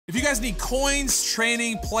guys need coins,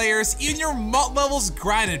 training, players, even your MUT levels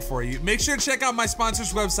grinded for you, make sure to check out my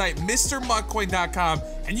sponsor's website, MrMuttCoin.com,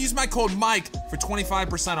 and use my code Mike for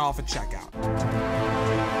 25% off at checkout.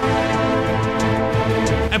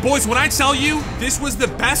 And boys, when I tell you this was the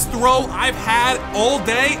best throw I've had all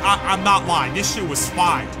day, I'm not lying. This shit was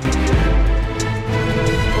fine.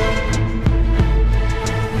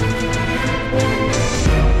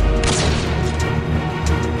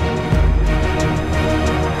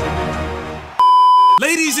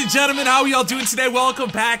 Ladies and gentlemen, how are y'all doing today? Welcome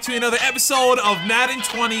back to another episode of Madden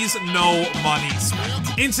 20's No Money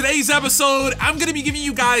Spent. In today's episode, I'm gonna be giving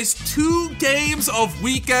you guys 2 games of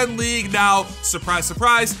Weekend League. Now, surprise,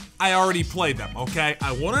 surprise, I already played them, okay?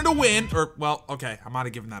 I wanted to win, or, well, okay, I might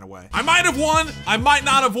have given that away. I might have won, I might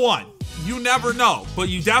not have won. You never know, but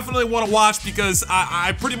you definitely want to watch because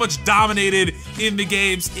I pretty much dominated in the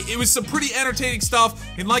games. It was some pretty entertaining stuff,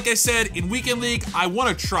 and like I said, in Weekend League, I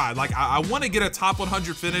want to try. Like, I want to get a top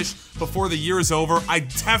 100 finish before the year is over. I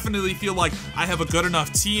definitely feel like I have a good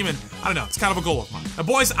enough team, and I don't know, it's kind of a goal of mine. And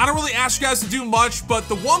boys, I don't really ask you guys to do much, but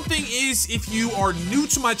the one thing is, if you are new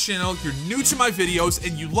to my channel, you're new to my videos,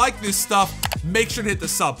 and you like this stuff, make sure to hit the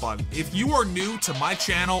sub button. If you are new to my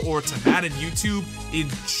channel or to Madden YouTube in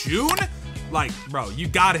June, like, bro, you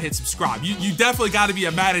gotta hit subscribe. You definitely gotta be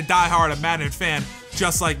a Madden diehard, a Madden fan,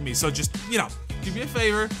 just like me. So just, you know, do me a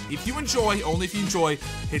favor. If you enjoy, only if you enjoy,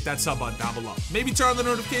 hit that sub button down below. Maybe turn on the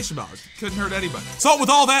notification bell. It couldn't hurt anybody. So with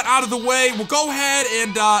all that out of the way, we'll go ahead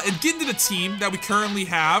and get into the team that we currently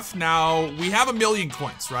have. Now, we have 1,000,000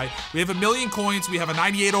 coins, right? We have 1,000,000 coins. We have a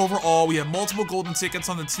 98 overall. We have multiple golden tickets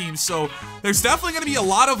on the team. So there's definitely gonna be a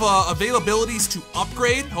lot of availabilities to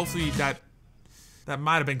upgrade. Hopefully that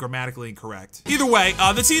might have been grammatically incorrect. Either way,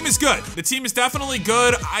 the team is good. The team is definitely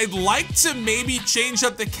good. I'd like to maybe change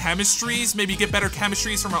up the chemistries, maybe get better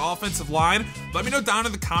chemistries from our offensive line. Let me know down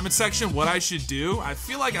in the comment section what I should do. I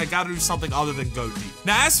feel like I gotta do something other than go deep.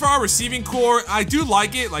 Now, as for our receiving core, I do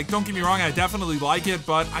like it. Like, don't get me wrong, I definitely like it,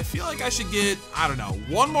 but I feel like I should get, I don't know,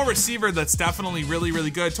 one more receiver that's definitely really,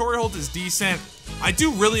 really good. Torrey Holt is decent. I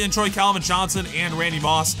do really enjoy Calvin Johnson and Randy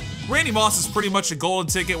Moss. Randy Moss is pretty much a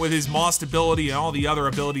golden ticket with his Moss ability and all the other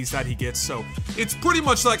abilities that he gets, so it's pretty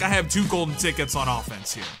much like I have 2 golden tickets on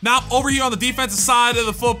offense here. Now, over here on the defensive side of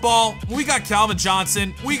the football, we got Calvin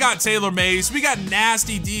Johnson, we got Taylor Mays, we got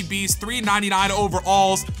nasty DBs, 399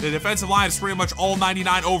 overalls. The defensive line is pretty much all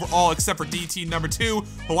 99 overall except for DT number 2.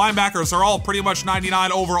 The linebackers are all pretty much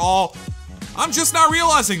 99 overall. I'm just not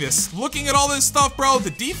realizing this. Looking at all this stuff, bro, the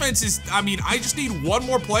defense is, I mean, I just need one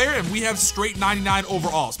more player and we have straight 99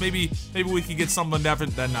 overalls. Maybe we could get someone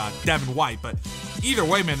different than Devin White, but either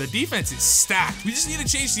way, man, the defense is stacked. We just need to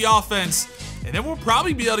change the offense, and then we'll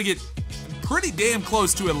probably be able to get pretty damn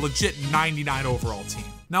close to a legit 99 overall team.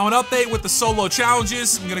 Now, an update with the solo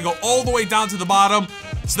challenges. I'm gonna go all the way down to the bottom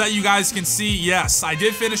so that you guys can see, yes, I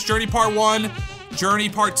did finish Journey Part 1, Journey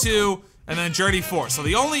Part 2, and then Journey 4. So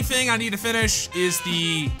the only thing I need to finish is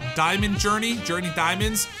the Diamond Journey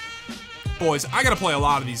Diamonds. Boys, I gotta play a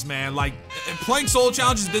lot of these, man. Like, playing solo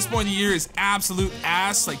challenges at this point in the year is absolute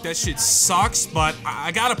ass. Like, that shit sucks, but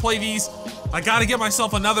I gotta play these. I gotta get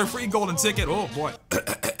myself another free golden ticket. Oh, boy.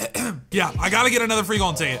 Yeah, I gotta get another free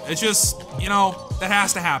golden ticket. It's just, you know, that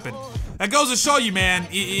has to happen. That goes to show you, man,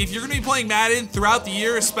 if you're gonna be playing Madden throughout the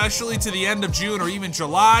year, especially to the end of June or even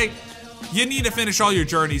July, you need to finish all your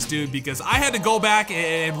journeys, dude, because I had to go back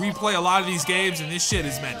and replay a lot of these games, and this shit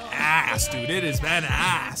has been ass, dude. It has been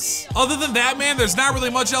ass. Other than that, man, there's not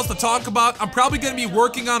really much else to talk about. I'm probably going to be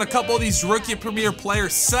working on a couple of these Rookie Premier Player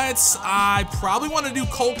sets. I probably want to do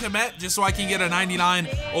Cole Kmet just so I can get a 99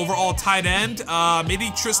 overall tight end.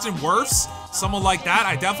 Maybe Tristan Wirfs, someone like that.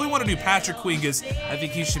 I definitely want to do Patrick Queen because I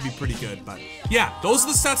think he should be pretty good. But yeah, those are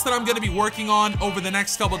the sets that I'm going to be working on over the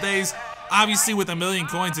next couple days. Obviously, with 1,000,000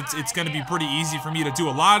 coins, it's going to be pretty easy for me to do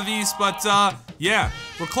a lot of these, but yeah,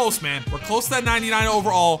 we're close, man. We're close to that 99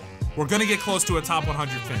 overall. We're going to get close to a top 100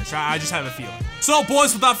 finish. I just have a feeling. So,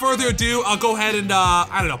 boys, without further ado, I'll go ahead and,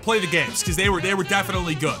 I don't know, play the games, because they were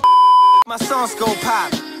definitely good. My songs go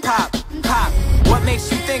pop, pop, pop. What makes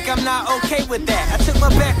you think I'm not okay with that? I took my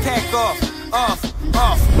backpack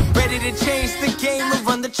off. Ready to change the game and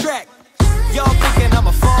run the track. Y'all thinking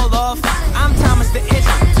I'ma fall off? I'm Thomas the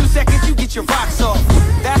Engine. 2 seconds, you get your rocks off.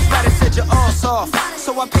 That's right, I said you're all soft.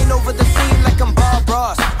 So I paint over the scene like I'm Bob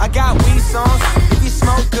Ross. I got weed songs, if you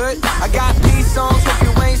smoke good. I got peace songs, if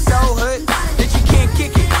you ain't so hood. That you can't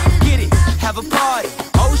kick it, get it, have a party.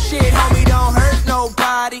 Oh shit, homie, don't hurt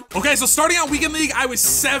nobody. Okay, so starting out Weekend League, I was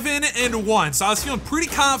 7-1. So I was feeling pretty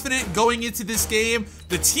confident going into this game.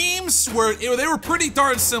 The teams they were pretty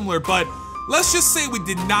darn similar, but let's just say we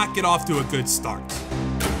did not get off to a good start.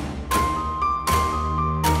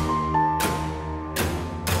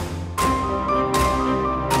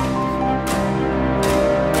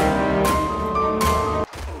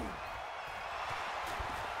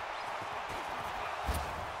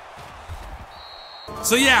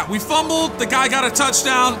 So yeah, we fumbled, the guy got a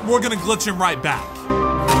touchdown, we're gonna glitch him right back.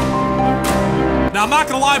 Now, I'm not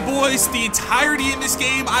gonna lie, boys, the entirety in this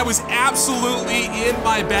game, I was absolutely in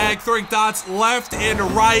my bag, throwing dots left and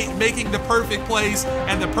right, making the perfect plays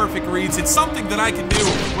and the perfect reads. It's something that I can do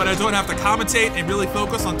when I don't have to commentate and really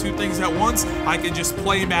focus on two things at once. I can just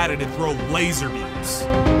play Madden and throw laser beams.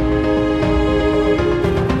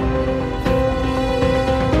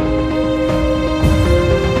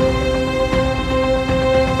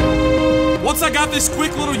 Once I got this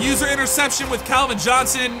quick little user interception with Calvin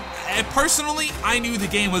Johnson, and personally, I knew the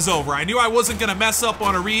game was over. I knew I wasn't gonna mess up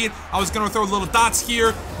on a read. I was gonna throw little dots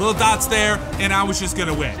here, little dots there, and I was just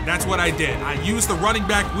gonna win. That's what I did. I used the running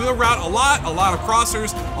back wheel route a lot of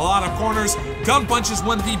crossers, a lot of corners. Gun bunch is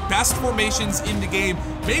one of the best formations in the game,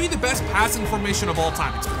 maybe the best passing formation of all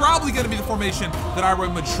time. It's probably gonna be the formation that I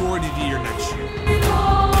run majority of the year next year.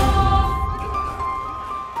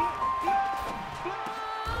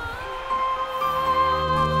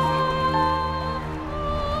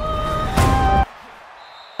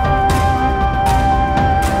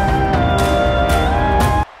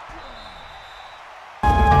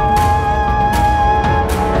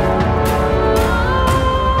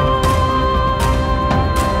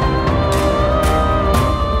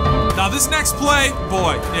 This next play,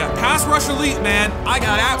 boy, yeah, pass rush elite, man. I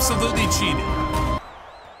got absolutely cheated.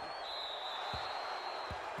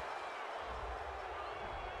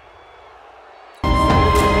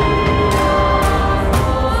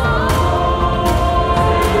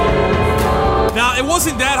 Now, it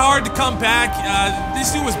wasn't that hard to come back.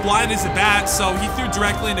 This dude was blind as a bat, so he threw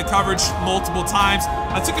directly into coverage multiple times.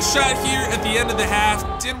 I took a shot here at the end of the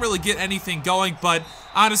half. Didn't really get anything going, but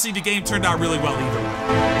honestly, the game turned out really well either way.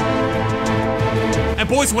 And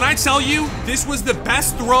boys, when I tell you this was the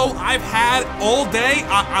best throw I've had all day,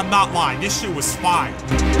 I'm not lying. This shit was fire.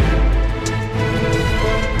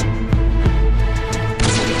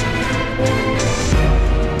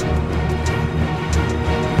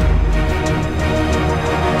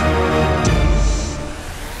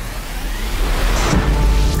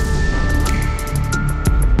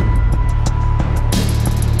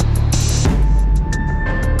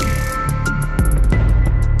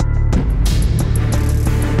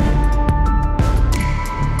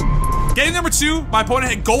 Game number 2, my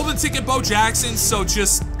opponent had golden ticket Bo Jackson, so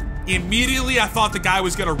just immediately I thought the guy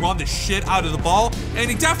was gonna run the shit out of the ball,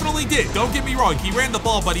 and he definitely did. Don't get me wrong, he ran the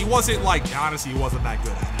ball, but he wasn't like, honestly, he wasn't that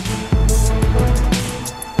good at it.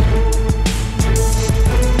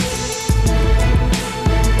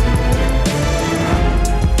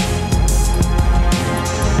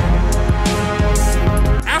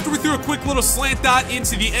 A quick little slant dot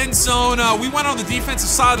into the end zone. We went on the defensive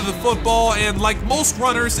side of the football, and like most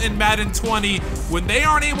runners in Madden 20, when they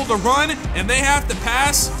aren't able to run and they have to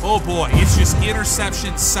pass, oh boy, it's just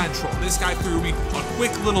interception central. This guy threw me a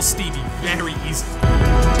quick little Stevie very easy.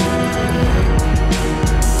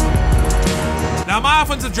 Now, my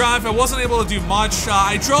offensive drive, I wasn't able to do much.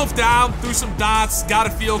 I drove down, threw some dots, got a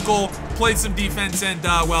field goal, played some defense, and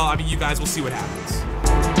well, I mean, you guys will see what happens.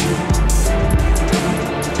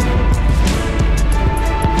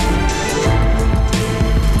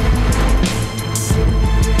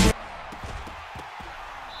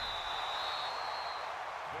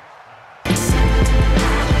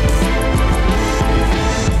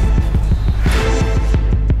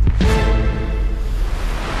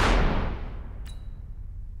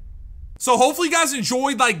 So hopefully you guys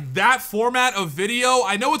enjoyed like that format of video.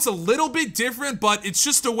 I know it's a little bit different, but it's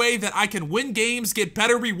just a way that I can win games, get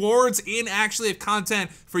better rewards, and actually have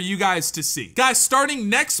content for you guys to see. Guys, starting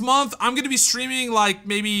next month, I'm gonna be streaming like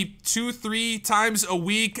maybe 2-3 times a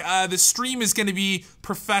week. The stream is gonna be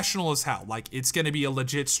professional as hell. Like, it's gonna be a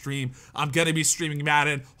legit stream. I'm gonna be streaming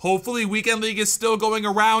Madden. Hopefully Weekend League is still going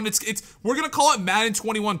around. We're gonna call it Madden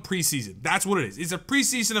 21 preseason. That's what it is. It's a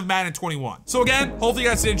preseason of Madden 21. So again, hopefully you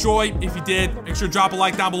guys did enjoy. If you did, make sure to drop a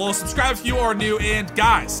like down below. Subscribe if you are new. And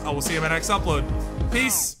guys, I will see you in my next upload.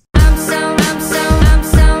 Peace.